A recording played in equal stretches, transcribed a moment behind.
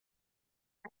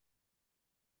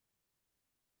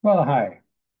Well, hi.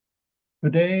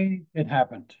 Today it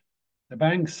happened. The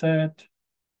bank said,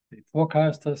 the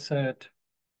forecaster said,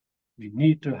 we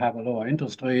need to have a lower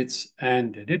interest rates,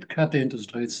 and they did cut the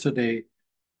interest rates today,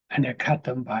 and they cut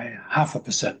them by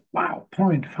 0.5%. Wow,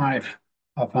 0.5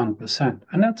 of 1%.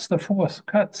 And that's the fourth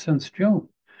cut since June.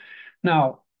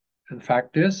 Now, the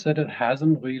fact is that it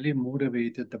hasn't really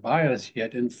motivated the buyers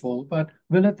yet in full, but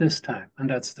will it this time? And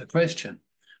that's the question.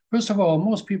 First of all,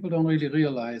 most people don't really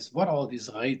realize what all these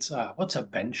rates are. What's a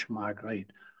benchmark rate?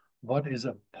 What is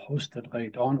a posted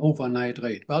rate or an overnight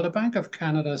rate? Well, the Bank of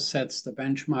Canada sets the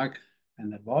benchmark,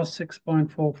 and it was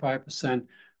 6.45%,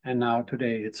 and now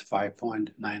today it's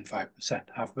 5.95%,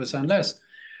 0.5% less.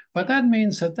 But that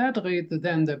means that that rate that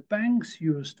then the banks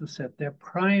use to set their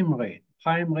prime rate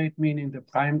meaning the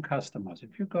prime customers.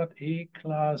 If you got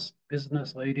A-class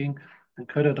business rating and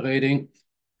credit rating,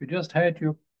 you just had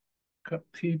your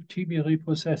TB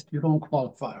repossessed, you don't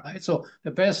qualify, right? So the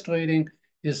best rating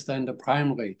is then the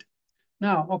prime rate.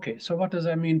 Now, okay, so what does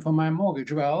that mean for my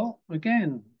mortgage? Well,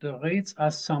 again, the rates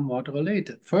are somewhat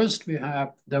related. First, we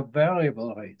have the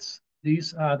variable rates.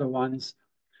 These are the ones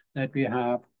that we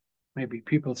have. Maybe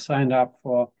people signed up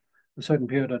for a certain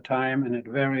period of time, and it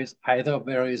either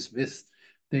varies with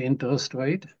the interest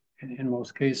rate in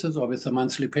most cases, or with the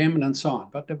monthly payment and so on.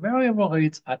 But the variable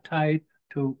rates are tied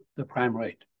to the prime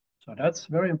rate. So that's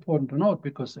very important to note,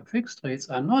 because the fixed rates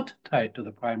are not tied to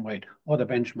the prime rate or the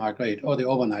benchmark rate or the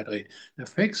overnight rate. The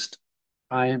fixed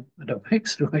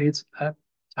rates are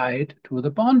tied to the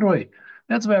bond rate.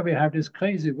 That's where we have this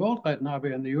crazy world right now.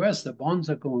 Where in the US, the bonds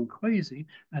are going crazy,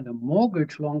 and the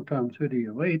mortgage long-term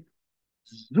 30-year rate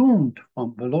zoomed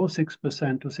from below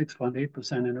 6% to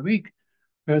 6.8% in a week.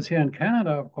 Whereas here in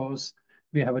Canada, of course,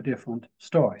 we have a different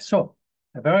story. So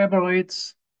the variable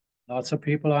rates, lots of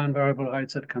people are on variable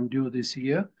rates that come due this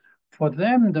year. For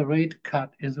them, the rate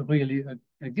cut is really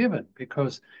a given,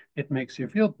 because it makes you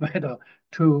feel better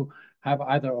to have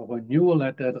either a renewal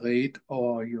at that rate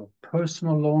or your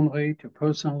personal loan rate, your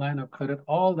personal line of credit.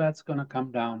 All that's going to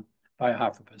come down by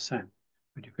 0.5%.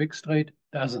 But your fixed rate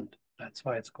doesn't. That's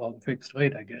why it's called a fixed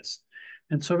rate, I guess.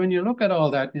 And so when you look at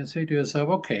all that, you say to yourself,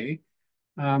 okay,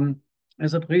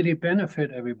 does it really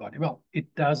benefit everybody? Well,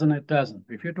 it does and it doesn't.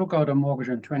 If you took out a mortgage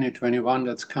in 2021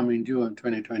 that's coming due in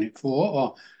 2024,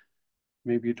 or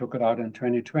maybe you took it out in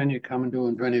 2020, coming due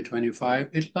in 2025,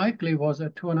 it likely was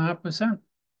at 2.5%.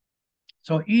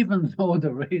 So even though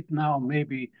the rate now may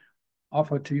be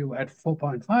offered to you at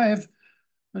 4.5,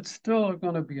 it's still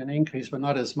going to be an increase, but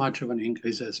not as much of an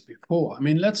increase as before. I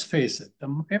mean, let's face it,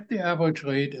 if the average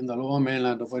rate in the lower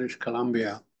mainland of British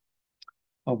Columbia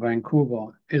or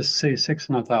Vancouver is, say,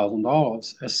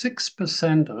 $600,000, a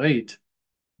 6% rate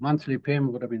monthly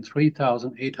payment would have been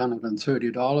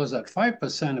 $3,830. At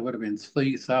 5%, it would have been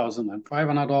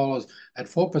 $3,500. At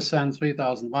 4%,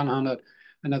 $3,100.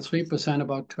 And at 3%,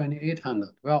 about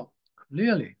 $2,800. Well,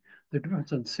 clearly, the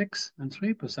difference in 6 and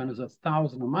 3% is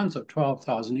 $1,000 a month or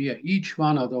 $12,000 a year. Each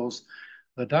one of those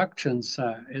reductions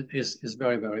is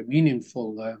very, very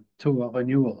meaningful to a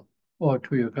renewal, or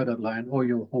to your credit line, or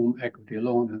your home equity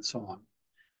loan, and so on.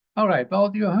 All right,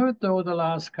 well, you heard, though, the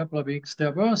last couple of weeks,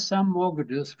 there were some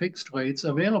mortgages, fixed rates,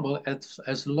 available at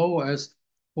as low as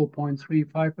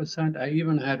 4.35%. I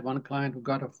even had one client who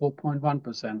got a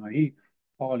 4.1%, where he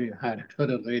probably had a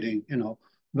credit rating,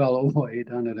 well over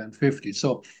 850.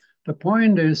 So the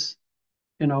point is,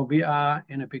 we are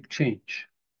in a big change.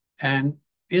 And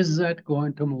is that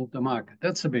going to move the market?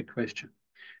 That's a big question.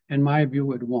 In my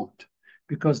view, it won't.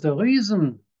 Because the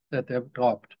reason that they've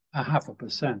dropped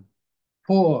 0.5%,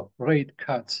 4 rate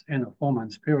cuts in a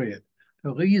 4-month period,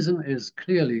 the reason is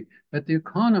clearly that the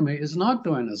economy is not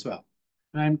doing as well.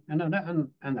 And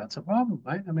that's a problem,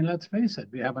 right? I mean, let's face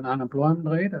it. We have an unemployment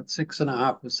rate at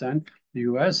 6.5%. The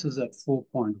US is at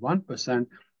 4.1%,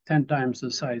 10 times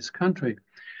the size country.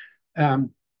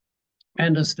 And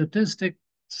the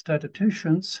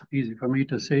statisticians, easy for me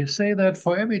to say that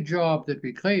for every job that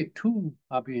we create, 2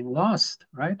 are being lost,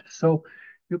 right? So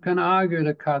you can argue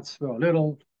the cuts were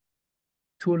little,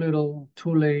 too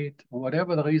late, or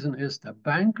whatever the reason is. The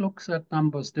bank looks at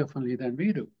numbers differently than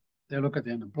we do. They look at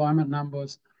the unemployment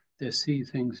numbers, they see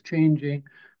things changing,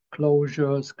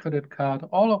 closures, credit card,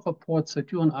 all of reports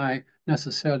that you and I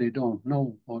necessarily don't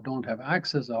know or don't have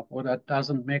access of, or that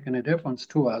doesn't make any difference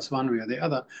to us one way or the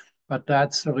other. But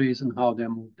that's the reason how they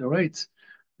move the rates.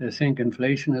 They think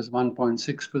inflation is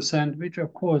 1.6%, which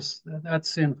of course,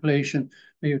 that's inflation.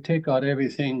 When you take out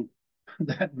everything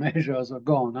that measures are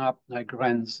going up, like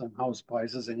rents and house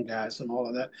prices and gas and all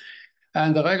of that.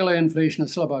 And the regular inflation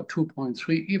is still about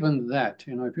 2.3. Even that,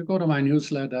 if you go to my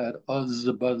newsletter at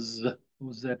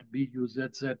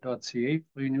ozbuzz.ca,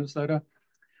 free newsletter.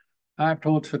 I've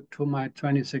told to my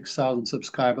 26,000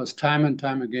 subscribers time and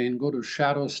time again, go to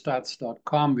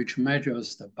shadowstats.com, which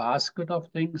measures the basket of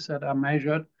things that are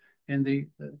measured in the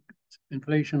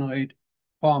inflation rate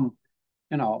from,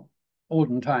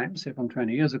 olden times, say from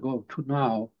 20 years ago to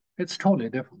now. It's totally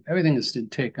different. Everything is still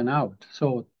taken out.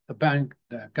 So the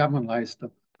government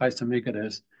tries to make it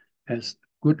as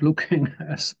good looking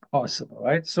as possible,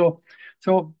 right? So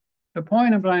the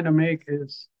point I'm trying to make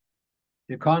is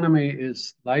the economy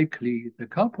is likely the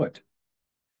culprit,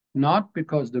 not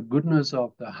because the goodness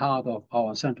of the heart of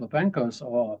our central bankers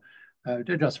or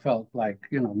they just felt like,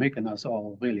 making us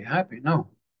all really happy.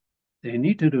 No, they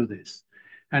need to do this.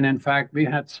 And in fact, we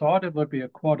had thought it would be a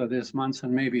quarter this month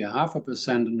and maybe a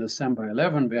 0.5% in December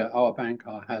 11, where our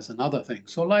banker has another thing.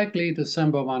 So likely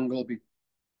December 1 will be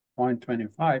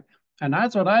 0.25. And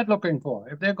that's what I'm looking for.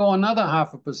 If they go another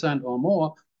 0.5% or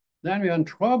more, then we're in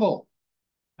trouble.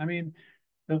 I mean,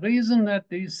 the reason that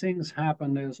these things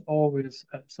happen is always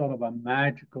a sort of a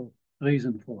magical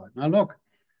reason for it. Now, look,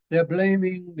 they're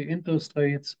blaming the interest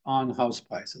rates on house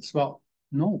prices. Well,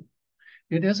 no,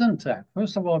 it isn't that.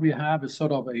 First of all, we have a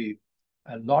sort of a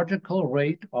logical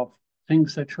rate of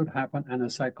things that should happen and a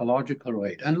psychological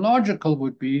rate. And logical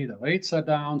would be the rates are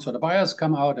down, so the buyers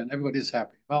come out and everybody's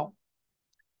happy. Well,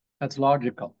 that's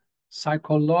logical.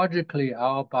 Psychologically,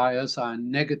 our buyers are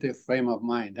in negative frame of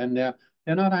mind and they're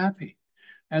not happy.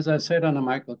 As I said on the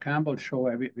Michael Campbell show,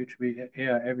 which we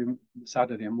air every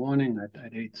Saturday morning at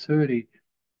 8:30,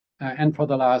 and for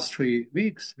the last 3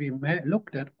 weeks, we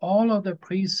looked at all of the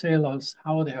pre-salers,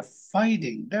 how they're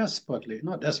fighting desperately,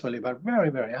 not desperately, but very,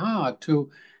 very hard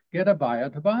to get a buyer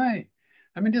to buy.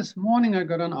 I mean, this morning I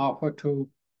got an offer to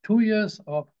 2 years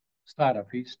of startup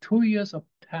fees, 2 years of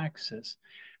taxes,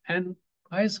 and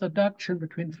price reduction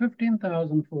between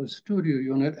 15,000 for a studio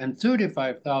unit and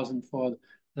 35,000 for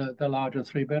the larger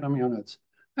 3-bedroom units.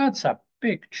 That's a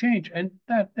big change, and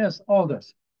there's all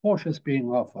this. Porsche's being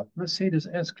offered, Mercedes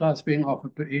S-Class being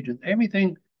offered to agents,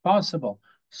 everything possible.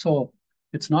 So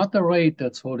it's not the rate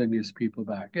that's holding these people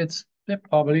back. It's they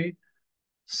probably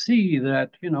see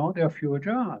that, there are fewer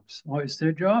jobs, or is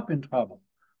their job in trouble?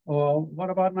 Or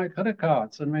what about my credit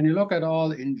cards? And when you look at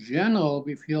all in general,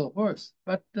 we feel worse.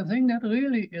 But the thing that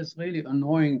really is really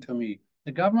annoying to me,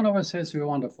 the government always says we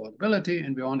want affordability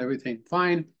and we want everything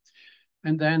fine.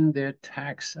 And then they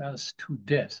tax us to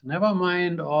death. Never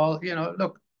mind all,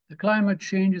 look, the climate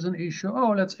change is an issue.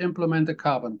 Oh, let's implement the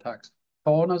carbon tax.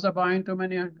 Foreigners are buying too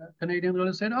many Canadian real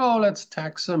estate. Oh, let's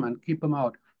tax them and keep them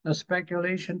out. The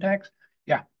speculation tax,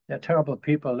 yeah, they're terrible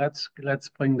people. Let's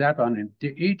bring that on in.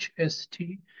 The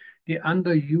HST, the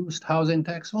underused housing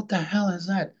tax. What the hell is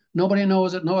that? Nobody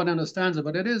knows it. No one understands it.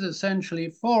 But it is essentially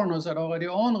foreigners that already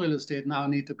own real estate now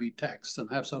need to be taxed and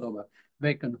have sort of a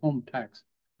vacant home tax.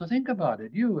 Now think about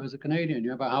it. You, as a Canadian,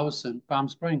 you have a house in Palm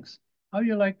Springs. How do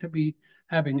you like to be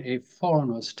having a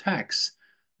foreigner's tax?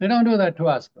 They don't do that to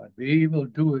us, but we will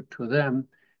do it to them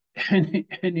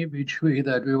any which way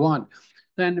that we want.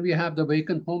 Then we have the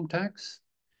vacant home tax,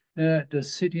 the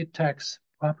city tax,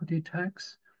 property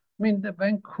tax. I mean, the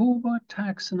Vancouver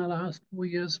tax in the last 4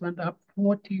 years went up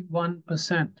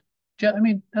 41%. I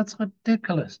mean, that's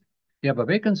ridiculous. You have a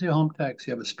vacancy home tax,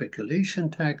 you have a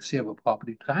speculation tax, you have a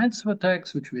property transfer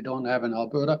tax, which we don't have in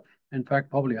Alberta. In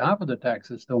fact, probably half of the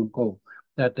taxes don't go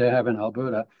that they have in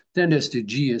Alberta. Then there's the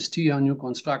GST on new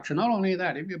construction. Not only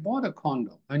that, if you bought a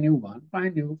condo, a new one,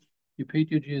 brand new, you paid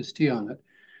your GST on it,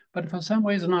 but for some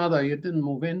reason or other, you didn't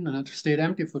move in and it stayed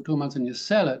empty for 2 months and you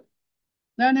sell it,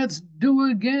 then it's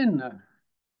due again.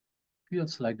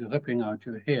 Feels like ripping out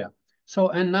your hair. So,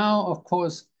 and now, of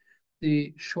course,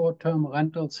 the short-term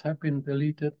rentals have been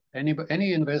deleted.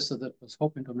 Any investor that was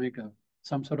hoping to make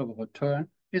some sort of a return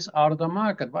is out of the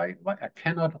market. Why I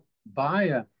cannot buy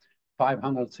a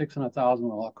 $500,000,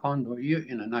 $600,000 condo here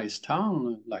in a nice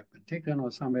town like Penticton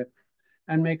or somewhere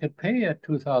and make it pay at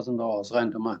 $2,000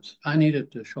 rent a month. I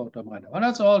needed the short-term rental. Well,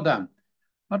 that's all done.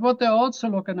 But what they're also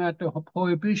looking at, the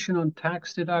prohibition on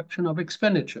tax deduction of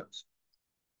expenditures.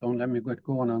 Don't let me get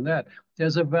going on that.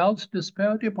 There's a wealth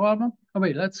disparity problem. Oh,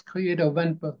 wait, let's create a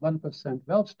 1%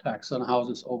 wealth tax on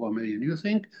houses over $1 million. You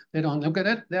think they don't look at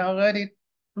it? They already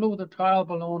flew the trial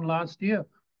balloon last year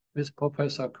with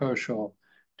Professor Kershaw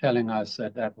telling us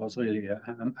that that was really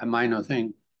a minor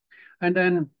thing. And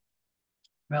then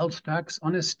wealth tax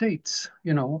on estates,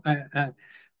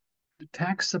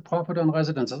 tax the profit on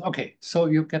residences. Okay, so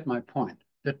you get my point.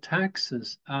 The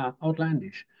taxes are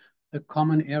outlandish. The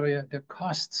common area, the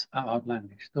costs are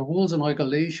outlandish. The rules and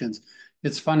regulations,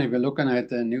 it's funny, we're looking at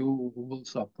the new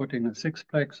rules of putting a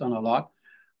sixplex on a lot.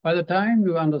 By the time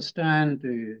you understand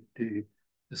the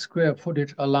square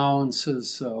footage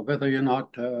allowances, whether you're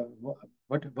not,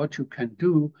 what you can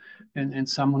do in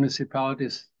some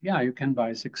municipalities, yeah, you can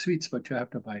buy 6 suites, but you have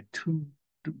to buy to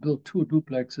build 2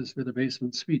 duplexes with a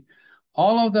basement suite.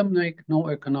 All of them make no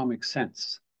economic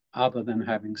sense other than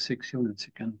having 6 units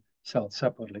you can sell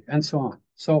separately and so on.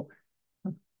 So,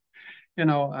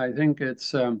 I think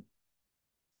it's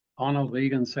Ronald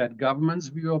Reagan said, government's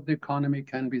view of the economy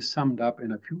can be summed up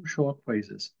in a few short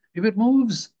phrases. If it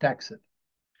moves, tax it.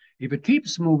 If it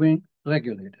keeps moving,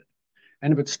 regulate it.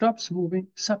 And if it stops moving,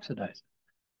 subsidize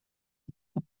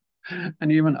it.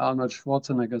 And even Arnold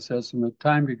Schwarzenegger says, from the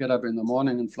time we get up in the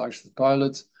morning and flush the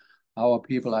toilets, our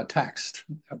people are taxed.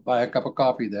 They buy a cup of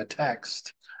coffee, they're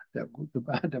taxed. They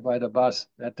buy the bus,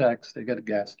 they're taxed. They get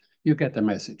gas. You get the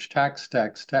message. Tax,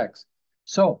 tax, tax.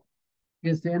 So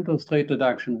is the interest rate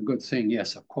reduction a good thing?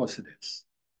 Yes, of course it is.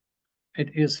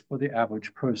 It is for the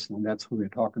average person, and that's who we're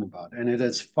talking about. And it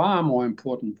is far more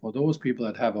important for those people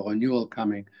that have a renewal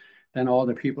coming than all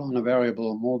the people on a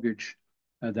variable mortgage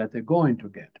that they're going to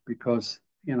get, because,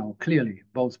 clearly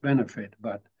both benefit.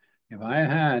 But if I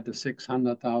had a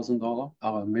 $600,000 or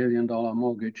 $1 million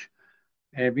mortgage,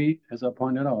 as I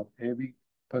pointed out, every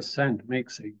percent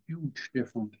makes a huge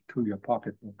difference to your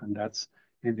pocketbook. And that's,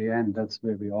 in the end, that's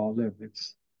where we all live.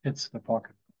 It's the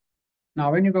pocketbook.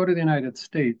 Now, when you go to the United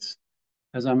States,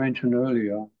 as I mentioned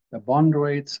earlier, the bond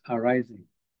rates are rising.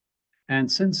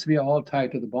 And since we are all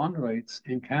tied to the bond rates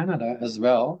in Canada as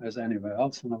well as anywhere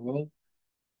else in the world,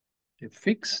 the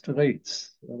fixed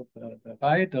rates, the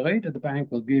rate that the bank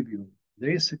will give you,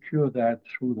 they secure that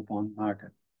through the bond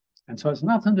market. And so it's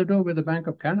nothing to do with the Bank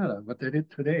of Canada, what they did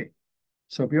today.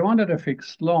 So if you wanted a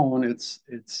fixed loan,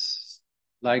 it's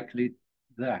likely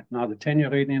that. Now, the 10-year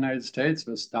rate in the United States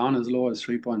was down as low as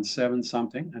 3.7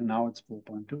 something, and now it's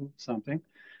 4.2 something.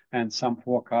 And some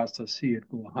forecasters see it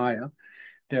go higher.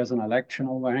 There's an election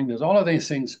overhang. There's all of these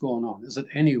things going on. Is it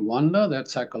any wonder that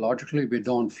psychologically we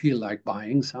don't feel like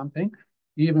buying something?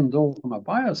 Even though from a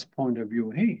buyer's point of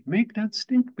view, hey, make that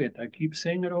stink bid. I keep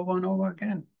saying it over and over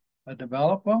again. A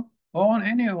developer or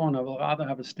any owner will rather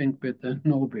have a stink bid than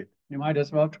no bid. You might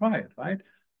as well try it, right?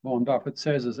 Warren Buffett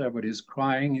says, as everybody's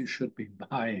crying, you should be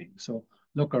buying. So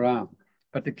look around.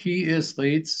 But the key is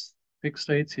rates, fixed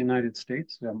rates in the United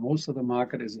States, where most of the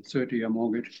market is a 30-year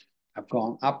mortgage, have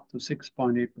gone up to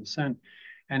 6.8%.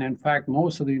 And in fact,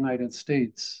 most of the United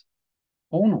States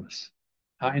owners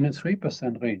are in a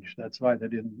 3% range. That's why they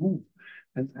didn't move.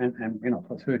 And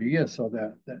for 30 years, so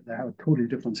they have a totally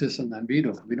different system than we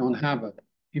do. We don't have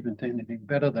even anything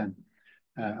better than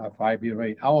a 5-year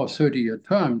rate. Our 30-year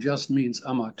term just means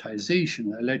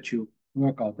amortization. They let you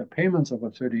work out the payments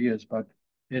over 30 years, but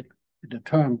the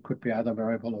term could be either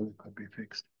variable or it could be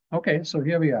fixed. Okay, so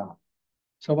here we are.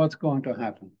 So what's going to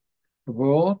happen? The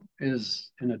world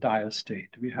is in a dire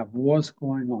state. We have wars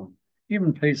going on.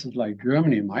 Even places like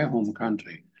Germany, my home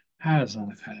country, has a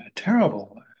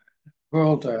terrible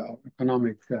world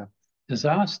economic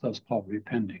disasters probably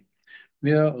pending.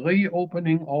 We are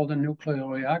reopening all the nuclear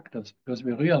reactors because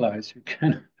we realize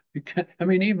I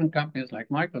mean, even companies like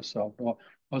Microsoft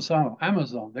or some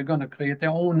Amazon, they're going to create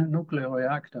their own nuclear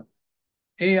reactor.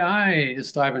 AI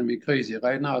is driving me crazy.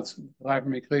 Right now, it's driving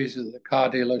me crazy, the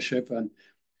car dealership, and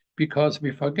because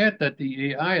we forget that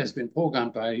the AI has been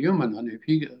programmed by a human, and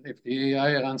if the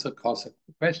AI runs across a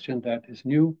question that is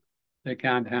new, they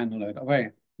can't handle it. Okay,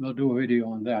 we'll do a video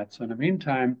on that. So in the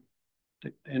meantime,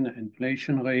 the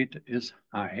inflation rate is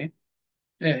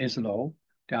low.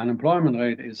 The unemployment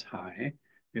rate is high.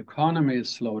 The economy is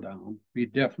slowed down. We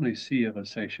definitely see a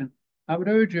recession. I would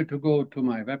urge you to go to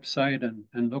my website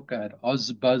and look at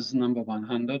OzBuzz number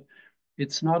 100.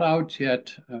 It's not out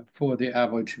yet for the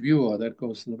average viewer that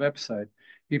goes to the website.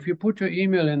 If you put your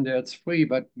email in there, it's free,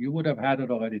 but you would have had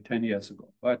it already 10 years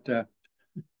ago, but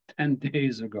 10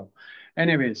 days ago.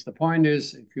 Anyways, the point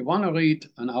is, if you want to read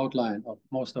an outline of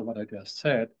most of what I just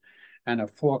said and a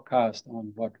forecast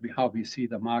on how we see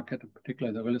the market,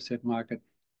 particularly the real estate market,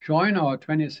 join our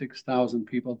 26,000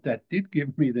 people that did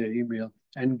give me their email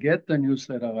and get the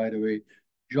newsletter right away.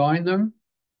 Join them.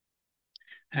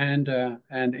 And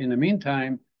in the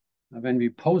meantime, when we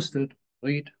post it,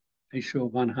 read issue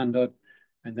 100,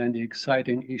 and then the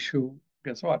exciting issue,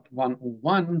 guess what?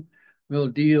 101 will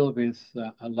deal with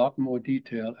a lot more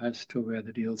detail as to where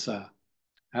the deals are.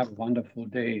 Have a wonderful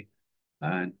day.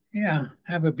 And yeah,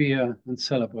 have a beer and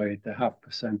celebrate the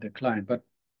 0.5% decline, but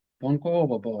don't go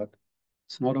overboard.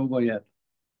 It's not over yet.